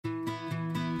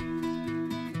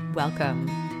Welcome.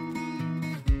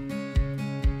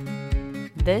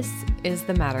 This is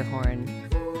the Matterhorn.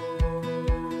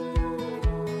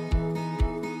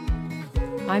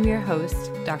 I'm your host,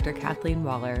 Dr. Kathleen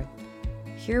Waller.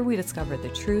 Here we discover the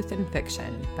truth in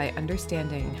fiction by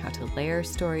understanding how to layer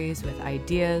stories with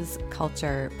ideas,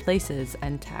 culture, places,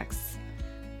 and texts.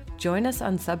 Join us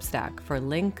on Substack for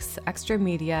links, extra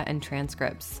media, and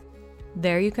transcripts.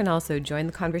 There you can also join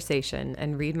the conversation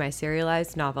and read my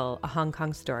serialized novel, A Hong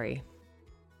Kong Story.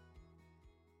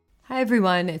 Hi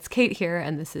everyone, it's Kate here,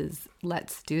 and this is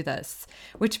Let's Do This,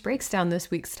 which breaks down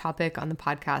this week's topic on the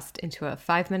podcast into a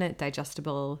 5-minute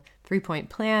digestible 3-point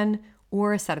plan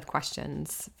or a set of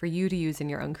questions for you to use in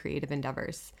your own creative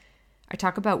endeavors. I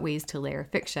talk about ways to layer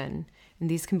fiction, and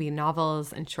these can be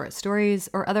novels and short stories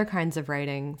or other kinds of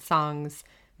writing, songs,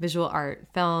 visual art,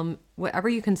 film, whatever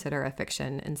you consider a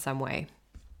fiction in some way.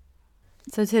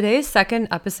 So today's second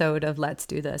episode of Let's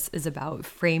Do This is about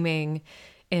framing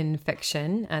in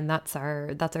fiction, and that's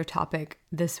our topic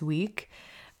this week.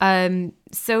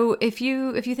 So if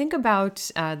you think about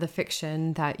the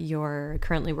fiction that you're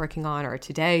currently working on, or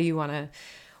today you want to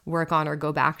work on or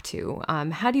go back to,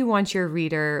 how do you want your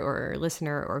reader or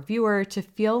listener or viewer to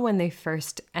feel when they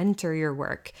first enter your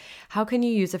work? How can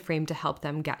you use a frame to help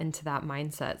them get into that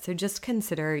mindset? So just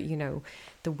consider,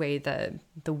 the way the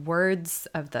words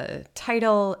of the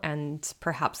title and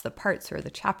perhaps the parts or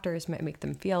the chapters might make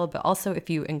them feel, but also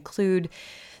if you include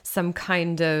some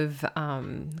kind of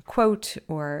quote,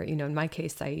 or, in my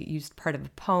case, I used part of a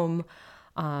poem.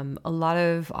 A lot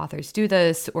of authors do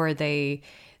this, or they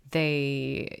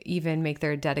even make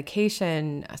their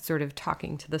dedication sort of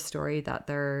talking to the story that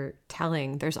they're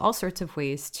telling. There's all sorts of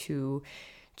ways to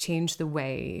change the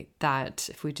way that,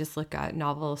 if we just look at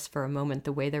novels for a moment,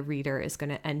 the way the reader is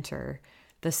going to enter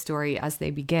the story as they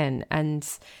begin. And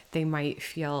they might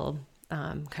feel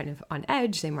kind of on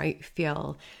edge. They might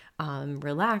feel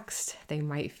relaxed. They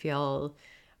might feel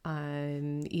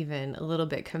even a little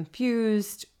bit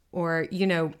confused, or,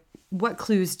 what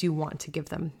clues do you want to give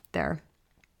them there?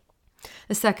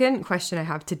 The second question I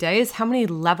have today is, how many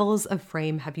levels of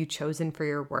frame have you chosen for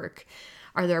your work?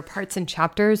 Are there parts and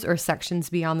chapters or sections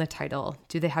beyond the title?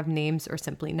 Do they have names or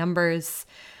simply numbers?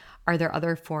 Are there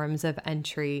other forms of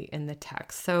entry in the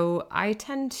text? So I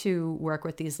tend to work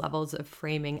with these levels of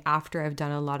framing after I've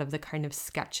done a lot of the kind of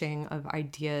sketching of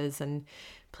ideas and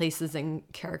places and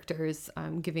characters,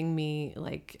 giving me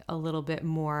like a little bit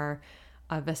more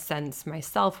of a sense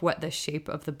myself what the shape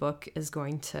of the book is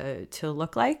going to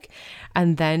look like.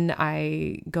 And then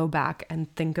I go back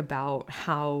and think about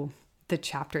how the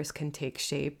chapters can take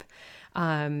shape.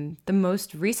 The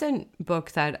most recent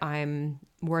book that I'm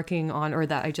working on, or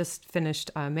that I just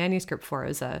finished a manuscript for,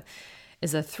 is a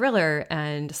thriller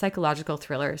and psychological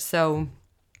thriller. So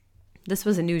this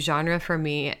was a new genre for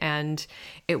me, and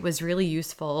it was really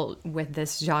useful with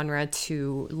this genre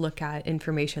to look at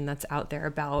information that's out there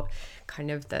about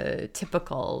kind of the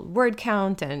typical word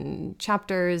count and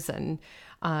chapters and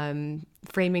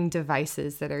framing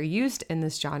devices that are used in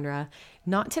this genre,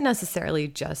 not to necessarily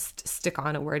just stick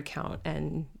on a word count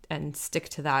and stick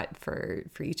to that for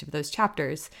each of those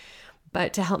chapters,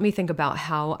 but to help me think about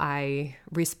how I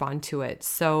respond to it.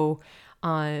 So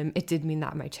it did mean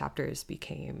that my chapters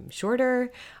became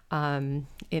shorter.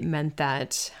 It meant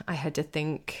that I had to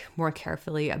think more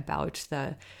carefully about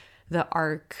the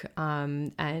arc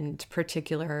and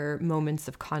particular moments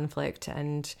of conflict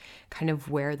and kind of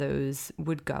where those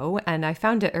would go. And I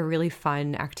found it a really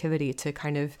fun activity to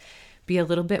kind of be a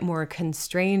little bit more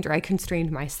constrained, or I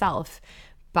constrained myself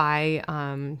by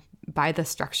the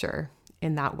structure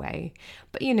in that way.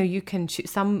 But, you can choose.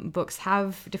 Some books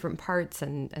have different parts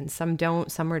and some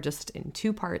don't. Some are just in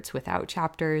 2 parts without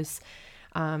chapters.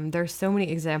 There's so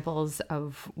many examples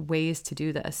of ways to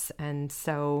do this. And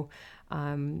so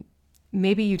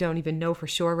maybe you don't even know for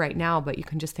sure right now, but you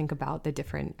can just think about the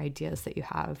different ideas that you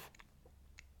have.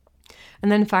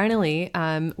 And then finally,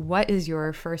 what is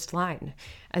your first line?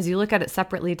 As you look at it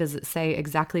separately, does it say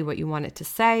exactly what you want it to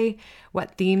say?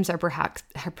 What themes are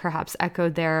perhaps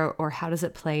echoed there, or how does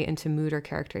it play into mood or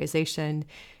characterization?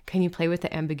 Can you play with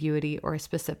the ambiguity or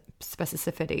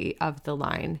specificity of the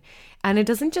line? And it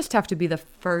doesn't just have to be the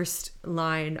first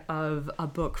line of a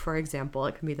book, for example.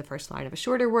 It can be the first line of a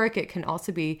shorter work. It can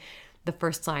also be the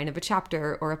first line of a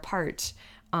chapter or a part.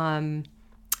 And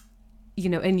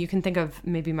you can think of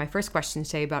maybe my first question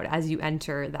today about, as you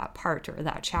enter that part or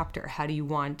that chapter, how do you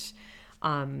want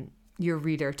your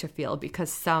reader to feel?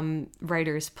 Because some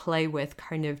writers play with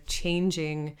kind of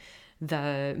changing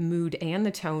the mood and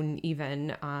the tone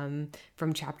even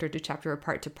from chapter to chapter or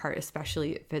part to part,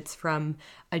 especially if it's from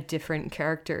a different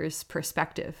character's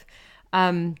perspective.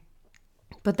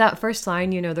 But that first line,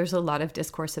 there's a lot of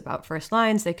discourse about first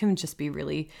lines. They can just be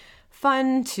really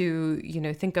fun to,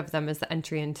 think of them as the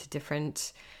entry into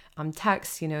different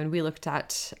texts, and we looked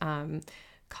at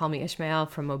Call Me Ishmael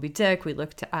from Moby Dick. We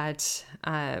looked at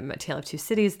A Tale of Two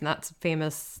Cities, and that's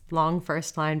famous long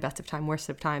first line, best of time, worst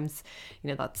of times.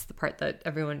 That's the part that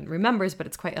everyone remembers, but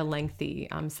it's quite a lengthy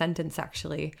sentence,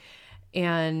 actually.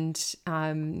 And,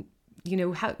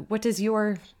 what does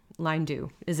your line do?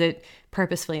 Is it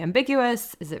purposefully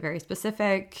ambiguous? Is it very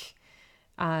specific?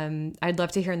 I'd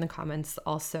love to hear in the comments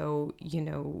also,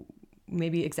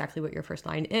 maybe exactly what your first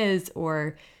line is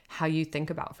or how you think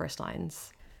about first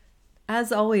lines.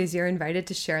 As always, you're invited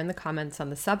to share in the comments on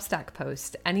the Substack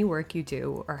post any work you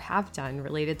do or have done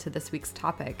related to this week's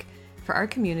topic for our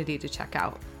community to check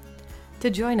out. To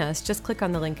join us, just click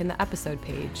on the link in the episode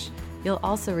page. You'll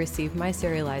also receive my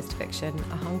serialized fiction,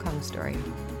 A Hong Kong Story.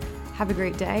 Have a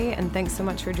great day, and thanks so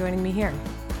much for joining me here.